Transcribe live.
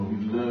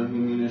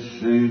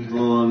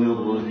الشيطان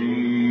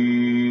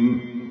الرجيم.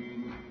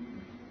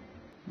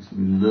 بسم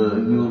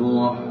الله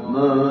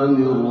الرحمن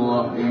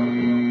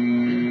الرحيم.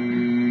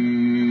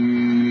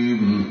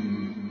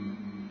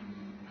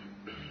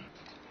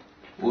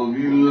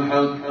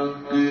 وبالحق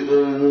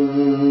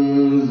أنزلناه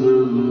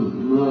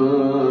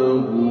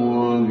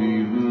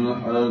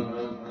وبالحق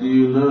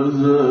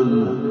نزل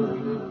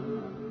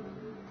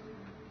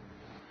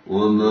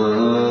وما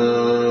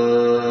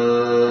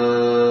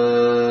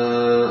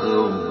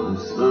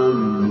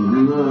أرسلناك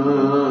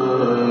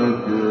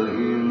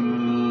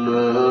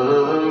إلا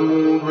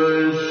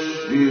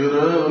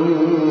مبشرا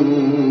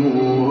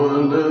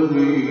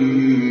ونذيرا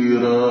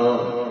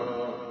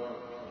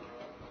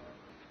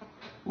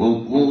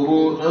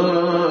وقرآنا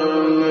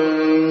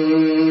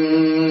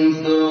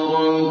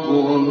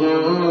فرقناه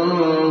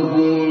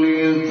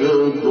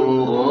لتقرأه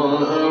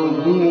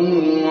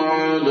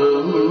على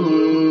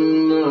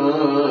الناس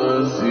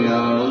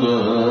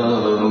على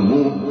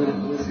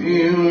مكث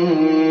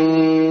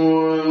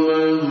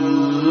ونزلناه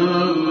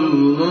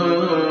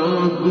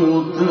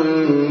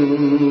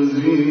تنزيلا.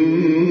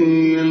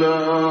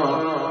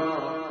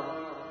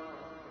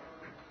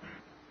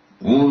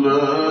 قل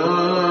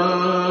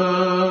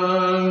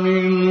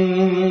آمنوا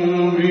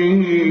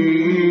به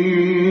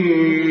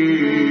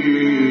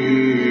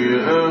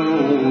أو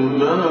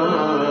لا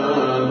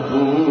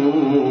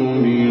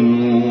تؤمنوا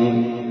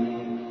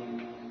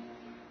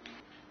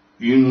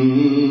إن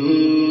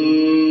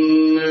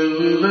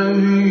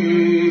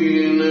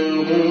الذين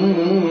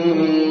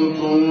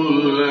أوتوا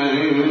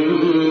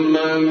العلم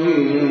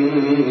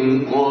من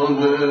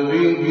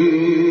قبله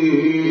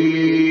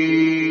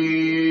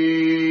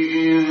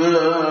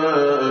إذا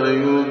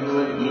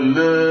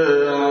يتلى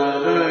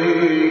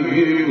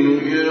عليهم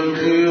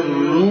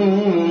يخرون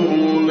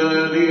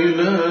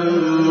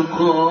للأذقان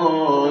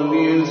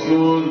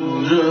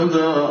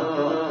سجدا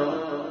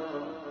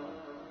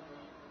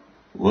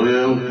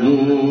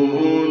ويقولون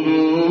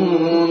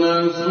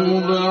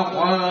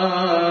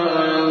سبحان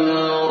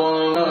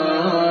ربنا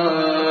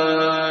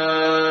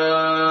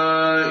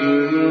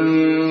إن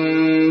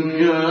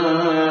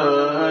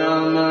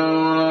كان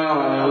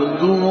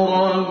وعد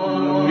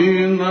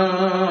ربنا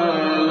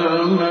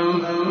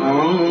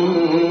لمفعولا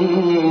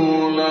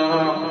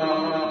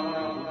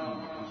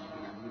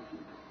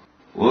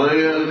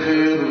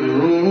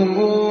ويخرون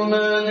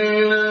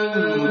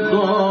للأذقان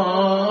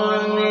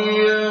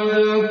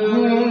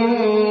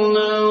يبكون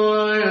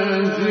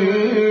ويزيدهم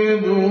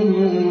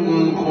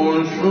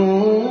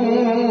خشوعا.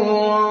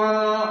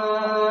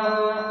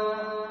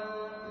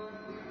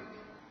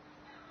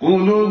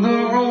 قل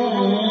ادعوا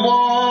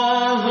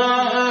الله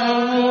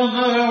أو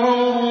ادعوا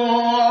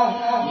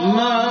الرحمن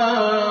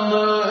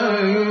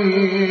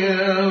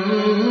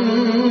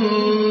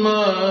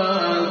أيما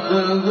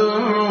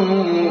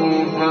تدعوا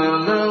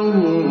فله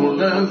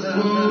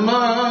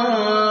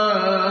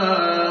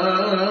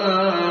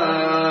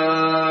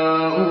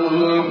الأسماء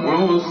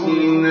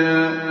الحسنى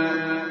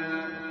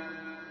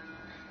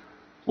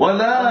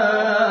ولا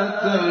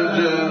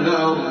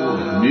تجهر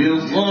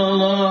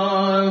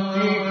بصلاتك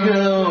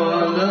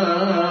ولا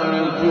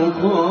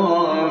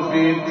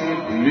تخافت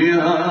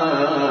بها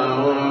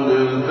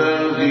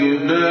وابتغ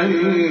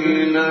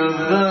بين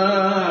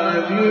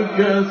ذلك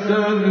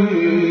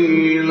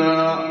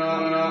سبيلا.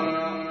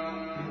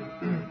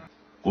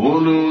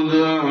 قل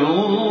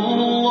ادعوا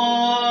الله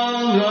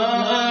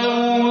أو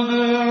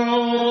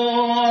ادعوا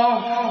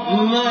الرحمن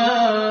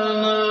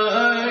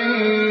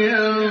أيما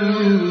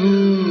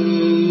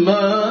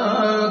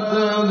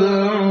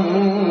تدعوا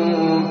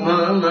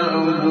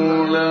فله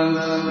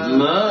الأسماء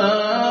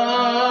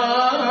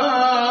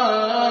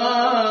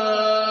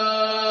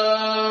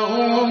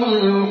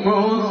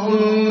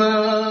الحسنى.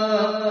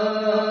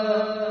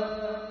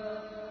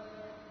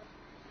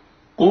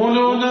 قل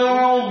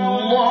ادعوا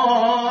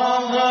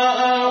الله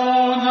أو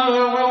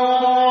ادعوا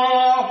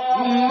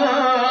الرحمن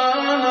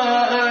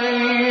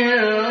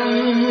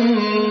أيما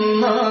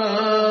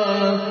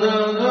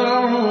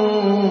تدعوا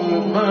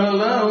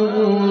فله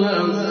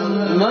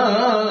الأسماء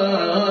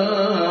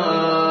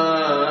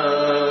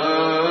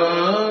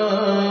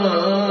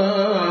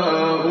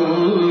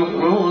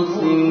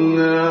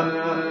الحسنى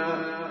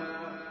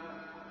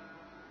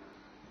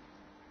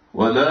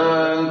ولا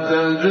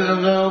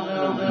تجهر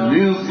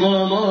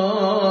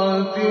بصلاتك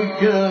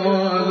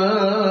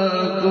ولا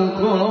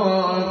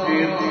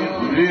تخافت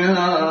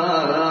بها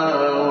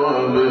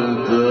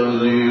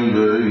وابتغ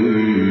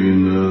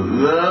بين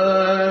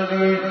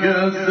ذلك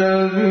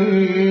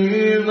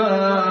سبيلا.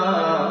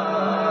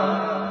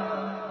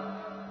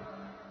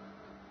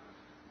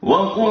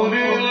 وقل